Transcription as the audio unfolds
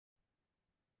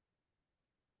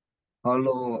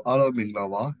Hello,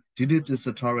 Minglava. Did it is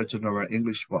a Tara General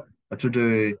English book?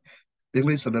 Today,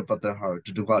 English and about the heart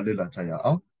to do what little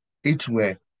tire. Each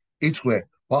way,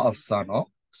 what of sun or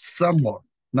some more,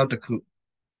 not the cook,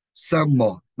 some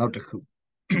more, not the cook.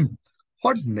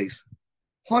 Hotness,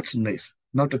 hotness,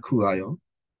 not the cool iron,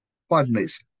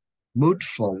 hotness, move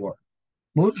forward,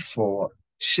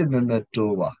 shouldn't let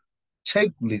over.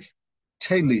 Take leave,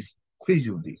 take leave, quit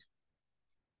you leave.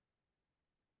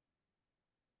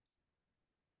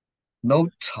 No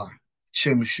time,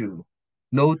 Chimshu.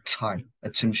 No time, a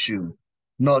Chimshu.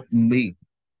 Not me,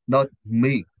 not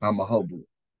me, Mamahobu.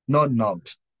 Not,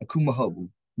 a Kumahobu.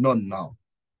 Not now.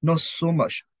 Not so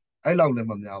much. I love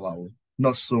them,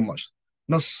 not so much.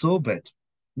 Not so bad.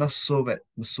 Not so bad,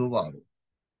 so bad.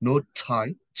 No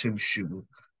time, Chimshu.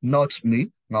 Not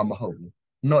me, Mamahobu.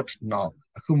 Not now,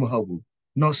 a Kumahobu.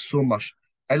 Not so much.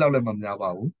 I love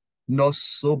them, not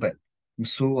so bad,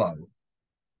 so bad.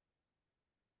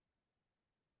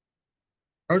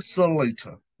 Also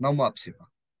later, Namapiva.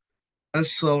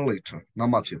 Also later,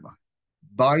 Namapiva.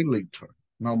 Buy later,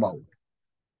 Namawi.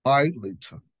 Buy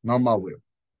later, Namawi.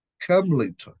 Come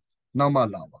later,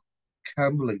 Namalava.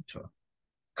 Come later.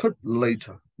 Cook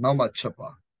later,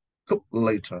 Namachapa. Cook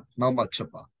later,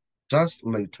 Namachapa. Just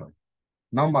later,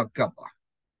 Namakapa.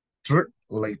 Drip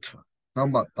later,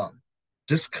 Namata.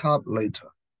 Discard later,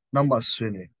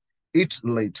 Namaswini. Eat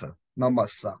later,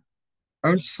 Namasa.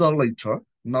 Answer later,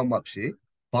 Namapi.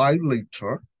 Buy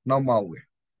later, Namawi.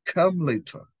 Come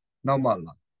later,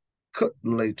 Namala. Cook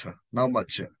later,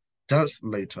 Namache. Dance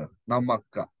later,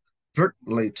 Namaka. Drink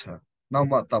later,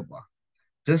 Namataba.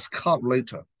 Discard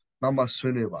later,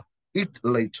 Namaswiniva. Eat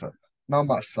later,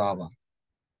 Namasava.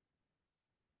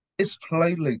 It's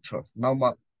play later,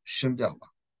 Nama Shimjava.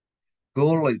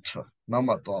 Go later,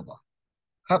 Namatova.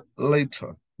 Have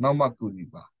later,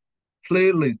 Namakuniva.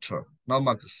 Play later,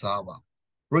 Namakasava.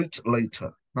 Read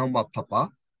later, Namapapa.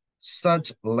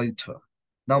 Start later,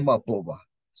 Namaboba.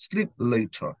 Sleep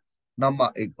later,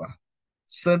 Nama Eva.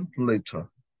 Send later,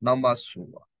 Nama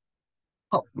Suva.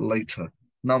 Hop later,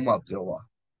 Nama Dewa.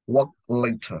 Walk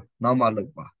later, Nama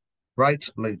Leva. Write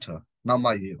later,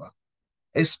 Nama Eva.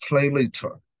 Play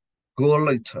later, go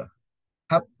later,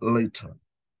 hop later,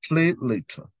 play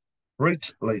later, read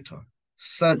later,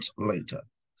 send later,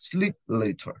 sleep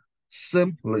later,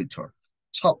 sim later,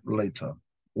 talk later,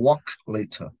 walk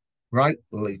later, write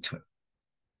later.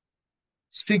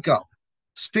 Speak up,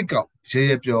 speak up,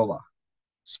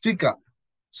 Speak up,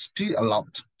 speak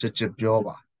aloud,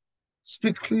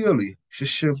 Speak clearly,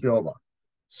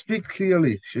 Speak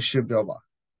clearly,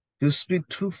 You speak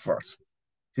too fast.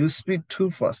 You speak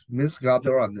too fast. Miss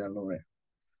Gabor and Lorraine.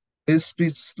 Please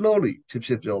speak slowly,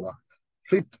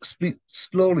 Please speak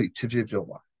slowly, Can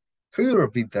you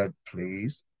repeat that,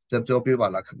 please? Can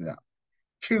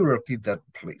you repeat that,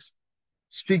 please?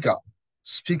 Speak up,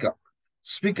 speak up,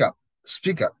 speak up,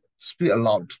 speak up, speak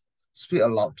aloud, speak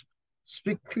aloud,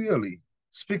 speak clearly,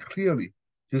 speak clearly.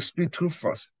 You speak too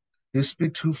fast. You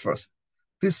speak too fast.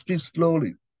 Please speak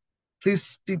slowly. Please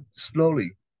speak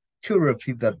slowly. Can you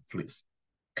repeat that, please?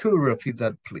 Can you repeat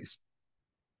that, please?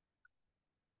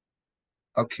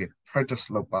 Okay, practice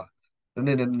လုပ်ပါ။ဒီ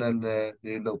နေ့လည်း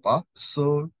လေးလုပ်ပါ။ So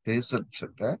basic ဖြ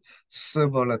စ်တယ်။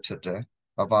 Simple လည်းဖြစ်တယ်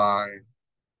။ Bye bye